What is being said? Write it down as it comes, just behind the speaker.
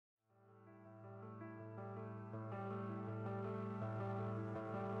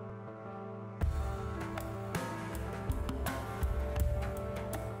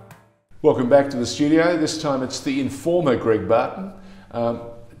Welcome back to the studio. This time it's the Informer, Greg Barton.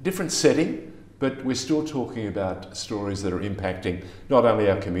 Different setting, but we're still talking about stories that are impacting not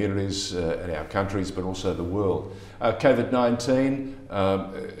only our communities and our countries, but also the world. COVID-19,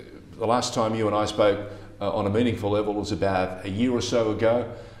 the last time you and I spoke on a meaningful level was about a year or so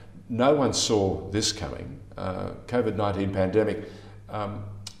ago. No one saw this coming. COVID-19 pandemic,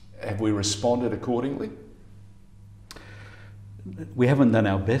 have we responded accordingly? We haven't done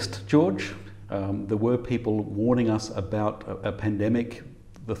our best, George. There were people warning us about a pandemic.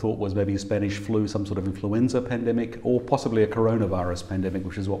 The thought was maybe Spanish flu, some sort of influenza pandemic, or possibly a coronavirus pandemic,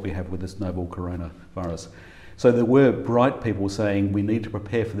 which is what we have with this novel coronavirus. So there were bright people saying we need to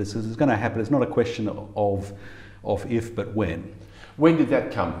prepare for this. This is going to happen. It's not a question of if, but when. When did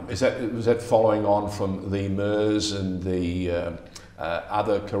that come? Was that following on from the MERS and the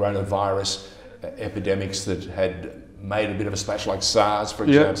other coronavirus epidemics that had made a bit of a splash, like SARS, for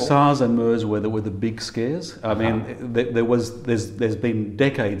example? Yeah, SARS and MERS were the big scares. I mean, there's been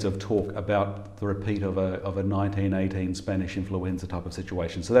decades of talk about the repeat of a 1918 Spanish influenza type of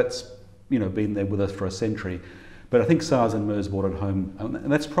situation. So that's been there with us for a century. But I think SARS and MERS brought it home,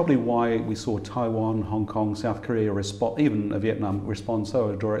 and that's probably why we saw Taiwan, Hong Kong, South Korea respond, even Vietnam respond so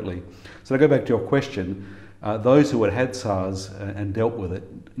adroitly. So to go back to your question, those who had had SARS and dealt with it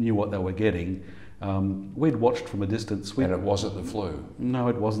knew what they were getting. We'd watched from a distance. And it wasn't the flu? No,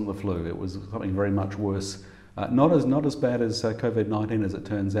 it wasn't the flu. It was something very much worse. Not as bad as COVID-19 as it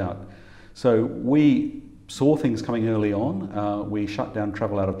turns out. So we saw things coming early on. We shut down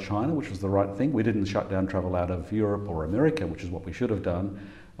travel out of China, which was the right thing. We didn't shut down travel out of Europe or America, which is what we should have done.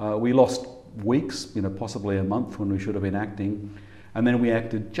 We lost weeks, possibly a month when we should have been acting. And then we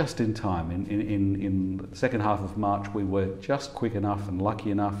acted just in time. In the second half of March, we were just quick enough and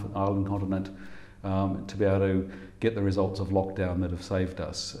lucky enough, island continent, to be able to get the results of lockdown that have saved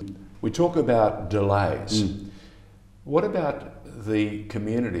us. We talk about delays. What about the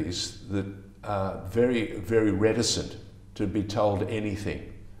communities that are very, very reticent to be told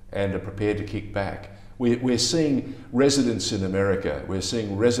anything and are prepared to kick back? We're seeing residents in America, we're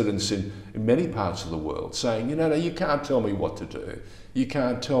seeing residents in many parts of the world saying, no, you can't tell me what to do. You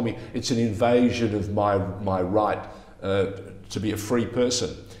can't tell me, it's an invasion of my right to be a free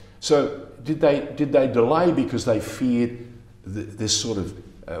person. So did they delay because they feared this sort of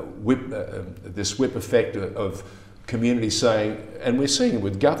whip effect of communities saying, and we're seeing it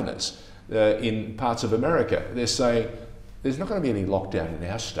with governors in parts of America, they're saying there's not going to be any lockdown in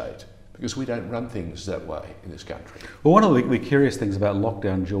our state because we don't run things that way in this country. Well, one of the curious things about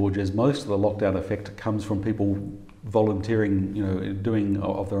lockdown, George, is most of the lockdown effect comes from people volunteering, doing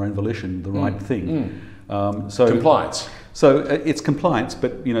of their own volition the right thing. So compliance. So it's compliance,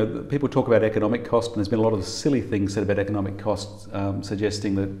 but people talk about economic cost, and there's been a lot of silly things said about economic costs,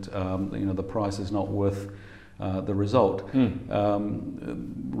 suggesting that the price is not worth the result.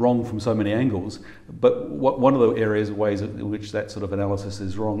 Wrong from so many angles. But one of the ways in which that sort of analysis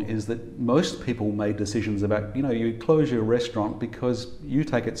is wrong is that most people made decisions about, you close your restaurant because you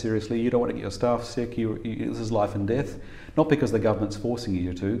take it seriously, you don't want to get your staff sick, this is life and death, not because the government's forcing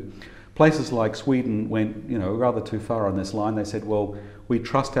you to. Places like Sweden went, rather too far on this line. They said, well, we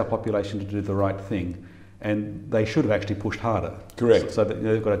trust our population to do the right thing. And they should have actually pushed harder. Correct. So that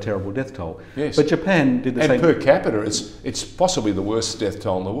they've got a terrible death toll. Yes. But Japan did the same. And per capita, it's possibly the worst death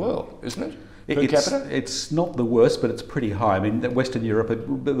toll in the world, isn't it? Per capita? It's not the worst, but it's pretty high. I mean, Western Europe,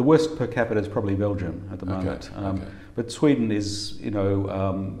 the worst per capita is probably Belgium at the moment. Okay. But Sweden is,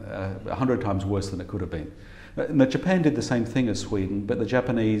 100 times worse than it could have been. Now, Japan did the same thing as Sweden, but the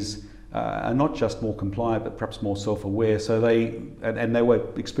Japanese are not just more compliant, but perhaps more self-aware. So they were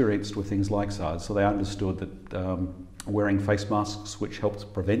experienced with things like SARS, so they understood that wearing face masks, which helps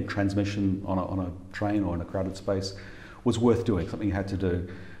prevent transmission on a train or in a crowded space, was worth doing, something you had to do.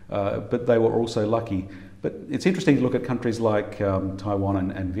 But they were also lucky. But it's interesting to look at countries like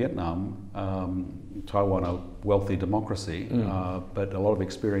Taiwan and Vietnam. Taiwan, a wealthy democracy, but a lot of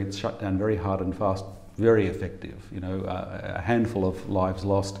experience, shut down very hard and fast, very effective. A handful of lives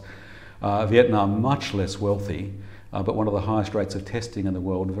lost. Vietnam, much less wealthy, but one of the highest rates of testing in the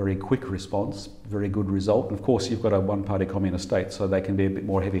world, very quick response, very good result. And of course, you've got a one-party communist state, so they can be a bit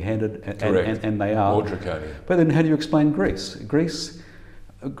more heavy-handed, and they are. More draconian. But then how do you explain Greece? Greece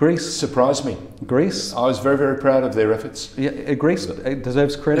surprised me. Greece. I was very, very proud of their efforts. Yeah, Greece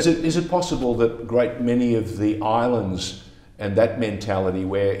deserves credit. Is it possible that great many of the islands and that mentality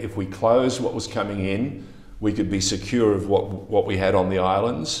where if we closed what was coming in, we could be secure of what we had on the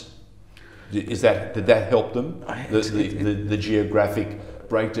islands? Did that help them? The geographic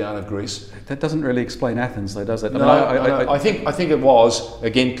breakdown of Greece. That doesn't really explain Athens, though, does it? No, I think it was,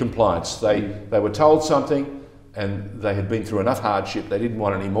 again, compliance. They were told something and they had been through enough hardship, they didn't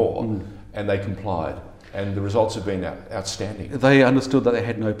want any more, and they complied. And the results have been outstanding. They understood that they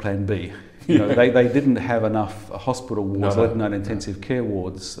had no plan B. You know, they didn't have enough hospital wards, let alone intensive care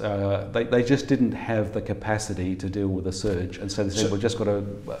wards. They just didn't have the capacity to deal with a surge, and so they said, we've just got to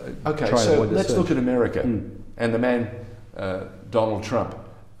try to avoid the surge. Let's look at America and the man, Donald Trump.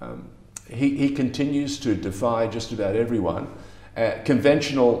 He continues to defy just about everyone.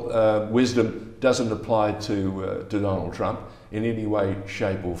 Conventional wisdom doesn't apply to Donald Trump in any way,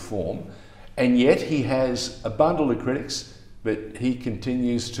 shape or form. And yet he has a bundle of critics, but he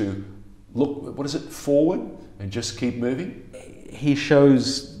continues to look, forward and just keep moving? He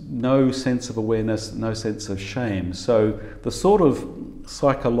shows no sense of awareness, no sense of shame. So the sort of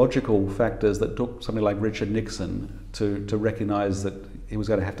psychological factors that took somebody like Richard Nixon to recognise that he was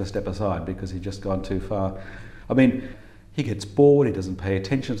going to have to step aside because he'd just gone too far. I mean, he gets bored, he doesn't pay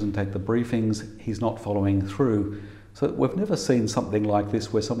attention, doesn't take the briefings, he's not following through. So we've never seen something like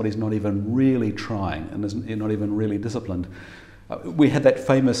this where somebody's not even really trying and is not even really disciplined. We had that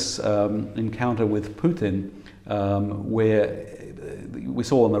famous encounter with Putin where we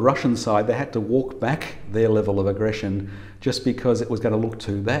saw on the Russian side they had to walk back their level of aggression just because it was going to look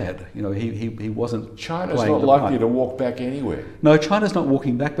too bad. You know, he wasn't. China's not likely to walk back anywhere. No, China's not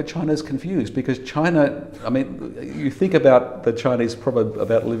walking back, but China's confused because China. I mean, you think about the Chinese proverb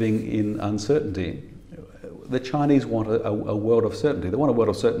about living in uncertainty. The Chinese want a world of certainty. They want a world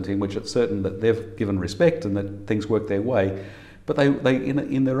of certainty in which it's certain that they've given respect and that things work their way. But they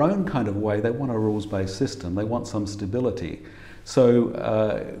in their own kind of way, they want a rules-based system. They want some stability. So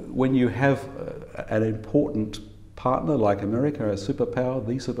when you have an important partner like America, a superpower,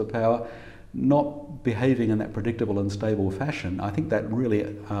 the superpower, not behaving in that predictable and stable fashion, I think that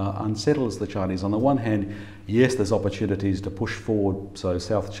really unsettles the Chinese. On the one hand, yes, there's opportunities to push forward, so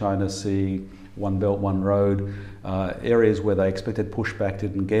South China Sea, One Belt, One Road, areas where they expected pushback,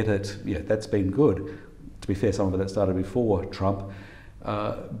 didn't get it. Yeah, that's been good. To be fair, some of that started before Trump.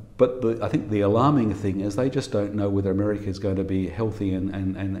 But I think the alarming thing is they just don't know whether America is going to be healthy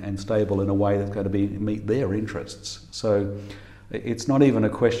and stable in a way that's going to meet their interests. So it's not even a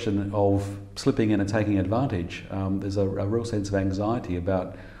question of slipping in and taking advantage. There's a real sense of anxiety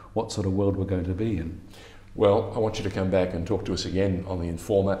about what sort of world we're going to be in. Well, I want you to come back and talk to us again on The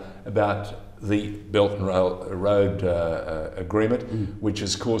Informer about the Belt and Road Agreement, which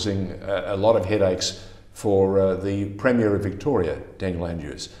is causing a lot of headaches for the Premier of Victoria, Daniel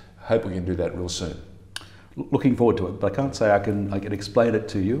Andrews. Hope we can do that real soon. Looking forward to it, but I can't say I can explain it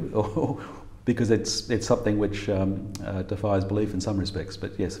to you because it's something which defies belief in some respects.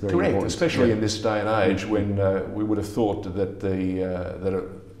 But yes, very correct, important. especially in this day and age when we would have thought that that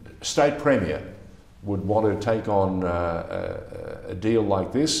a state premier would want to take on a deal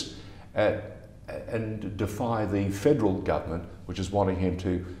like this and defy the federal government, which is wanting him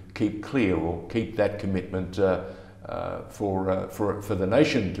to keep clear or keep that commitment for the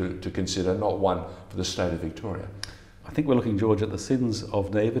nation to consider, not one for the state of Victoria. I think we're looking, George, at the sins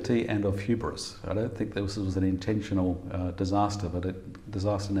of naivety and of hubris. I don't think this was an intentional disaster, but a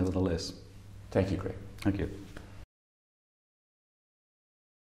disaster nevertheless. Thank you, Greg. Thank you.